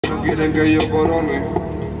no quieren que yo corone.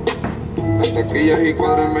 Las taquillas y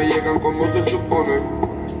cuadros me llegan como se supone.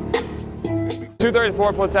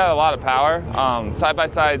 234 puts out a lot of power.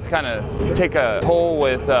 Side-by-sides kind of take a toll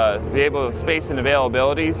with the able space and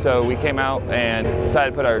availability, so we came out and decided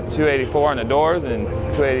to put our 284 on the doors and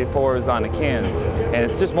 284s on the cans. And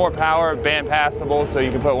it's just more power, band passable, so you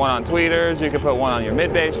can put one on tweeters, you can put one on your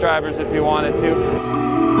mid-bass drivers if you wanted to.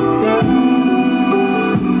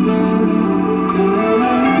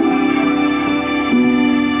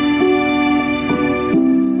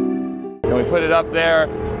 And we put it up there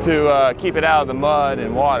to keep it out of the mud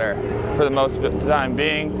and water for the most time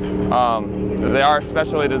being. They are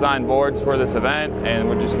specially designed boards for this event, and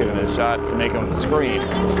we're just giving it a shot to make them scream.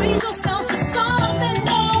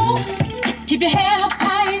 Keep your head up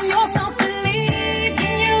high in yourself, believe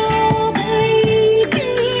in you,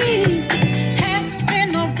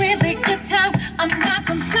 having a really good time. I'm not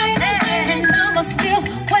complaining, and I'ma still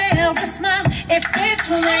wear a smile if it's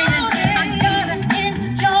raining. I gotta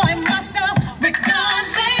enjoy myself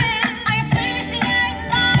regardless. I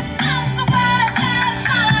appreciate life, I'm so glad that's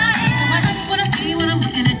mine. So I like what I see when I'm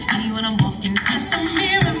looking at me when I'm walking past the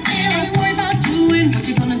mirror. Ain't worried about doing what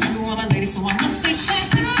you're gonna do, all my ladies, so I must stay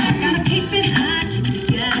fast. Gotta keep it high, keep it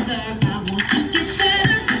together. I want to get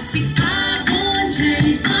better. See, I won't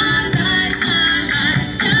change my life,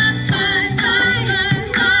 life's just fine, fine,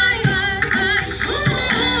 fine, fine, fine. Ooh,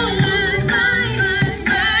 fine, fine,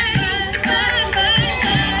 fine, fine, fine,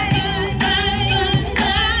 fine,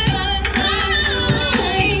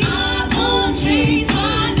 fine. I won't change my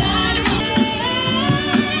life.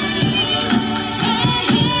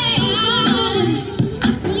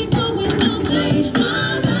 We going all day.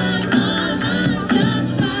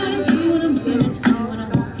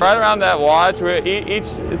 Right around that watch,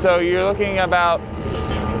 so you're looking about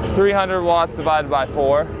 300 watts divided by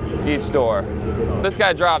 4 each door. This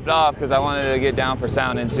guy dropped off because I wanted to get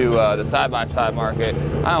Down4sound into the side-by-side market.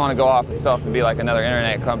 I don't want to go off of stuff and be like another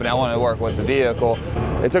internet company. I wanted to work with the vehicle.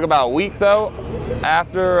 It took about a week though,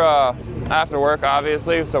 after work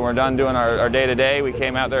obviously, so we're done doing our day-to-day. We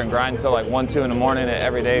came out there and grinded till like 1, 2 in the morning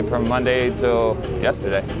every day from Monday till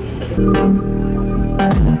yesterday.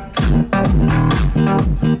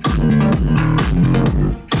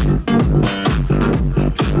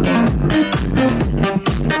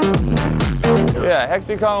 Yeah,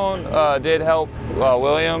 Hexicone did help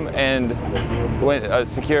William and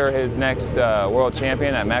secure his next world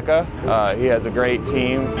champion at Mecca. He has a great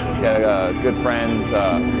team. He has good friends.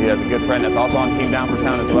 He has a good friend that's also on Team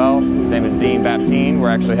Down4sound as well. His name is Dean Baptine. We're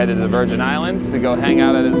actually headed to the Virgin Islands to go hang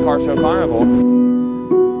out at his car show carnival.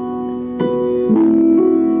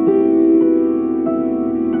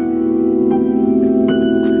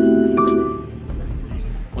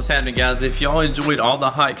 What's happening, guys? If y'all enjoyed all the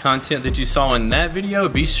hot content that you saw in that video,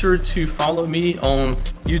 be sure to follow me on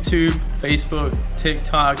YouTube, Facebook,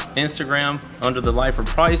 TikTok, Instagram under the Lifer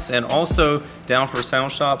Price, and also Down4sound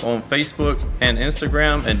Shop on Facebook and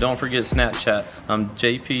Instagram, and don't forget Snapchat. I'm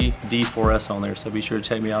JPD4S on there, so be sure to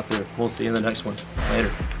check me out there. We'll see you in the next one.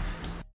 Later.